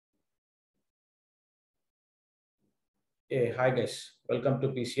Hey, hi guys, welcome to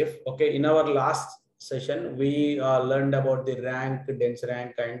PCF. Okay, in our last session, we learned about the rank, dense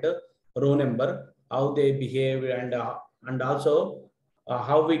rank, and row number, how they behave, and also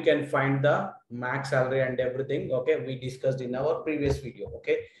how we can find the max salary and everything. Okay, we discussed in our previous video.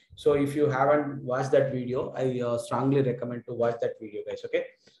 Okay, so if you haven't watched that video, I strongly recommend to watch that video, guys. Okay,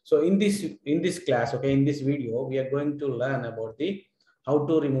 so in this class, okay, in this video, we are going to learn about the how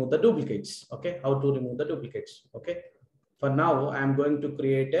to remove the duplicates. Okay, how to remove the duplicates. Okay. For now, I am going to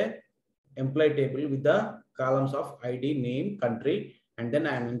create a employee table with the columns of ID, name, country, and then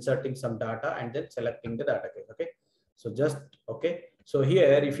I am inserting some data and then selecting the data. Okay. So just, okay. So here,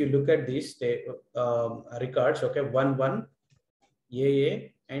 if you look at these records, okay, 11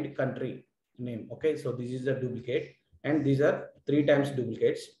 AA and country name. Okay. So this is the duplicate and these are 3 times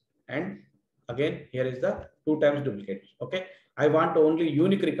duplicates. And again, here is the 2 times duplicates. Okay. I want only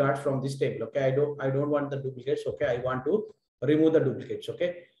unique records from this table. Okay, I don't want the duplicates. Okay, I want to remove the duplicates.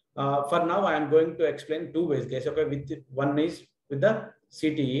 Okay, for now I am going to explain 2 ways, guys. Okay, with one is with the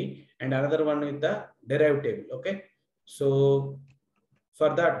CTE and another one with the derived table. Okay, so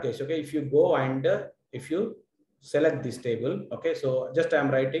for that, guys, okay, if you go and if you select this table, okay, so just I am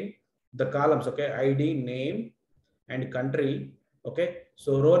writing the columns. Okay, ID, name, and country. Okay,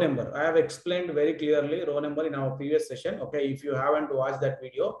 so row number I have explained very clearly row number in our previous session. Okay, if you haven't watched that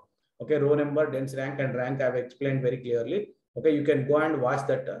video, okay, row number, dense rank, and rank I have explained very clearly. Okay, you can go and watch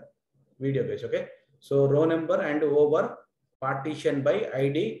that video, guys. Okay, so row number and over partition by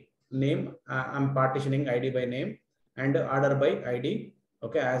ID, name, I'm partitioning ID by name and order by ID.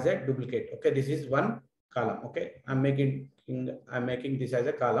 Okay, as a duplicate. Okay, this is one column. Okay, I'm making this as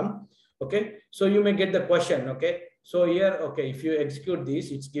a column. Okay, so you may get the question. Okay, so here, okay, if you execute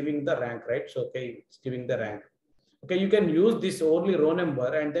this, it's giving the rank, right? So, okay, it's giving the rank. Okay, you can use this only row number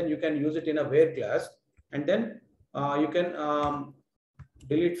and then you can use it in a where class and then you can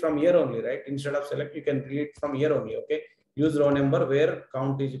delete from here only, right? Instead of select, you can delete from here only. Okay, use row number where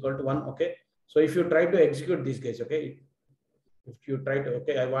count is equal to 1. Okay, so if you try to execute this, guys, okay, if you try to,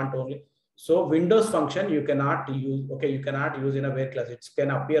 okay, I want only, so Windows function you cannot use. Okay, you cannot use in a where class. It can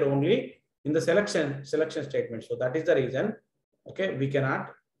appear only in the selection statement. So that is the reason. Okay, we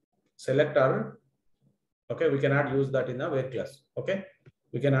cannot select our, okay, we cannot use that in a where class. Okay,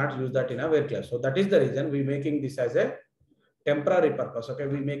 we cannot use that in a where class. So that is the reason we making this as a temporary purpose. Okay,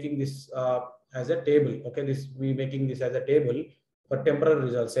 we making this as a table. Okay, we making this as a table for temporary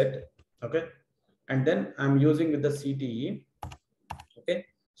result set. Okay, and then I'm using with the CTE. Okay,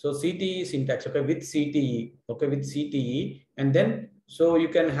 so CTE syntax. Okay, with CTE. Okay, with CTE, and then so you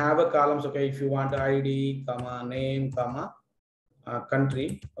can have a columns. Okay, if you want ID, comma, name, comma,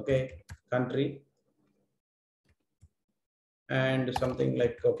 country. Okay, country, and something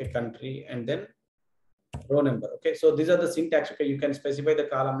like, okay, country, and then row number. Okay, so these are the syntax. Okay, you can specify the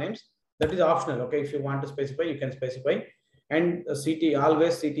column names. That is optional. Okay, if you want to specify, you can specify. And CTE,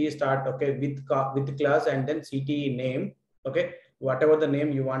 always CTE start, okay, with class and then CTE name. Okay, whatever the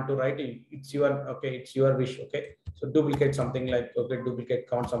name you want to write, it's your, okay, it's your wish. Okay, so duplicate something like, okay, duplicate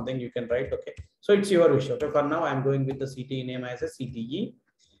count something you can write. Okay, so it's your wish. Okay, for now I'm going with the CTE name as a CTE,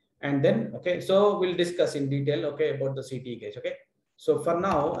 and then, okay, so we'll discuss in detail, okay, about the CTE, guys. Okay, so for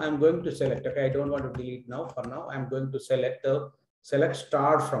now I'm going to select. Okay, I don't want to delete now. For now I'm going to select select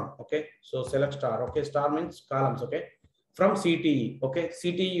star from. Okay, so select star. Okay, star means columns. Okay, from CTE. Okay,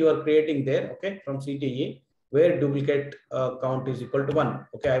 CTE you are creating there. Okay, from CTE where duplicate count is equal to 1.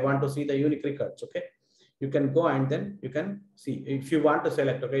 Okay, I want to see the unique records. Okay, you can go and then you can see if you want to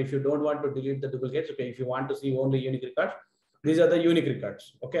select. Okay, if you don't want to delete the duplicates. Okay, if you want to see only unique records, these are the unique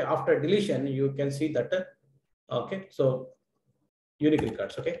records. Okay, after deletion you can see that. Okay, so unique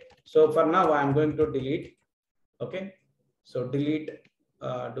records. Okay, so for now I am going to delete. Okay, so delete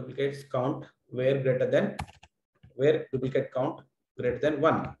duplicates count where duplicate count greater than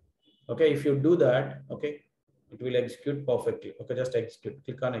 1. Okay, if you do that, okay, it will execute perfectly. Okay, just execute,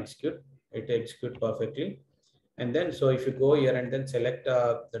 click on execute, it execute perfectly. And then, so if you go here and then select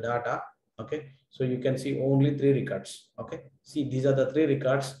the data, okay, so you can see only 3 records. Okay, see, these are the 3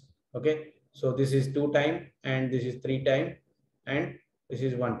 records. Okay, so this is 2 time and this is 3 time and this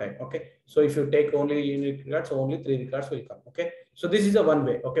is 1 time. Okay, so if you take only unique records, only 3 records will come. Okay, so this is a one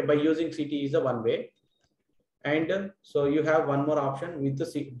way. Okay, by using CTE is a one way. And so you have one more option with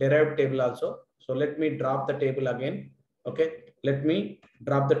the derived table also. So let me drop the table again. Okay, let me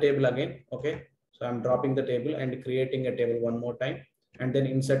drop the table again. Okay, so I'm dropping the table and creating a table one more time and then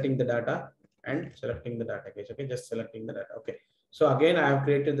inserting the data and selecting the data. Okay, just selecting the data. Okay, so again I have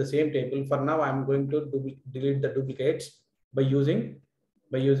created the same table. For now I'm going to delete the duplicates by using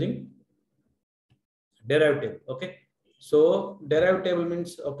derived table. Okay, So derived table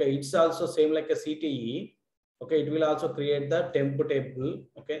means, okay, it's also same like a CTE. Okay, it will also create the temp table.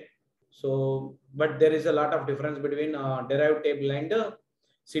 Okay, so but there is a lot of difference between derived table and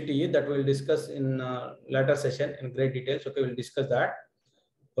CTE that we'll discuss in later session in great details. Okay, we'll discuss that.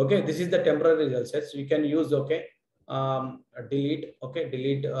 Okay, this is the temporary result sets. We can use, okay, delete, okay,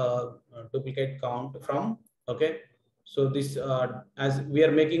 delete duplicate count from, okay. So this as we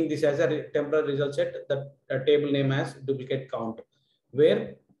are making this as a temporary result set, the table name as duplicate count,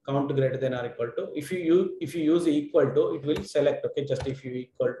 where count greater than or equal to. If you use equal to, it will select. Okay, just if you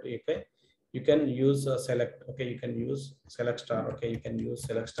equal to, okay, you can use select. Okay, you can use select star. Okay, you can use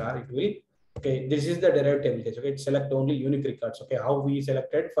select star. It will. Okay, this is the derived table case. Okay, it select only unique records. Okay, how we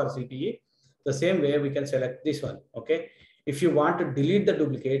selected for CTE, the same way we can select this one. Okay, if you want to delete the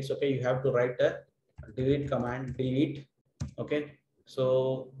duplicates, okay, you have to write a delete command, delete. Okay,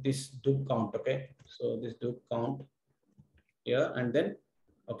 so this do count. Okay, so this do count here, and then,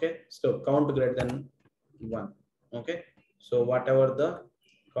 okay, so count greater than 1. Okay, so whatever the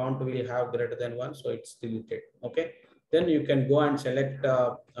count will have greater than 1, so it's deleted. Okay, then you can go and select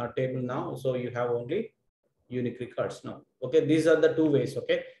a table now, so you have only unique records now. Okay, these are the two ways.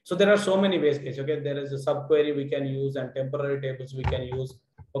 Okay, so there are so many ways. Okay, there is a subquery we can use, and temporary tables we can use.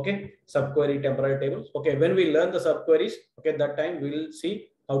 Okay, subquery, temporary tables. Okay, when we learn the subqueries, okay, that time we will see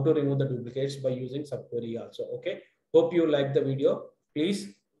how to remove the duplicates by using subquery also. Okay, hope you like the video.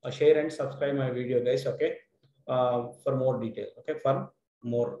 Please share and subscribe my video, guys. Okay, for more detail. Okay, for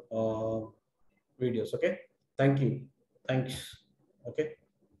more videos. Okay, thank you. Thanks. Okay,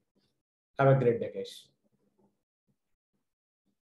 have a great day, guys.